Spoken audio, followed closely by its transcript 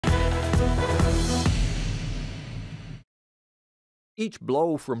Each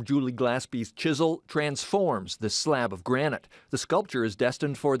blow from Julie Glaspy's chisel transforms this slab of granite. The sculpture is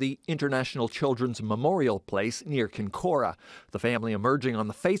destined for the International Children's Memorial Place near Kincora. The family emerging on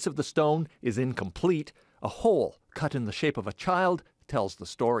the face of the stone is incomplete. A hole cut in the shape of a child tells the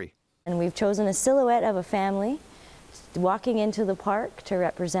story. And we've chosen a silhouette of a family walking into the park to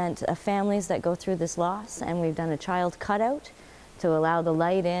represent families that go through this loss, and we've done a child cutout to allow the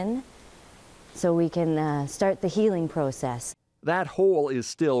light in so we can start the healing process. That hole is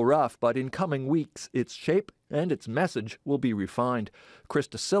still rough, but in coming weeks, its shape and its message will be refined.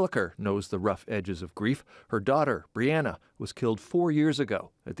 Krista Siliker knows the rough edges of grief. Her daughter, Brianna, was killed 4 years ago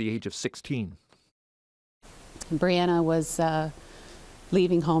at the age of 16. Brianna was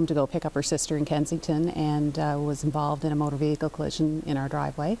leaving home to go pick up her sister in Kensington and was involved in a motor vehicle collision in our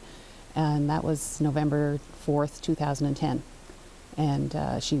driveway. And that was November 4th, 2010.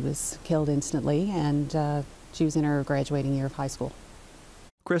 And she was killed instantly, and she was in her graduating year of high school.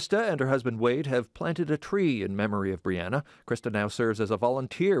 Krista and her husband Wade have planted a tree in memory of Brianna. Krista now serves as a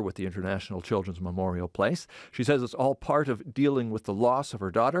volunteer with the International Children's Memorial Place. She says it's all part of dealing with the loss of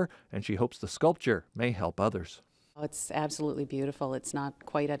her daughter, and she hopes the sculpture may help others. It's absolutely beautiful. It's not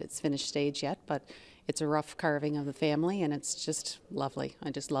quite at its finished stage yet, but it's a rough carving of the family, and it's just lovely.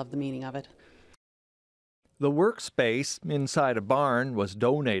 I just love the meaning of it. The workspace inside a barn was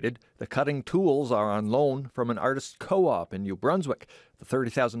donated. The cutting tools are on loan from an artist's co-op in New Brunswick. The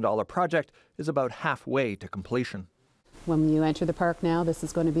 $30,000 project is about halfway to completion. When you enter the park now, this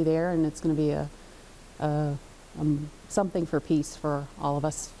is going to be there, and it's going to be something for peace for all of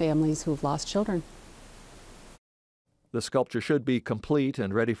us families who've lost children. The sculpture should be complete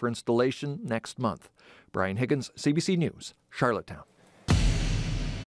and ready for installation next month. Brian Higgins, CBC News, Charlottetown.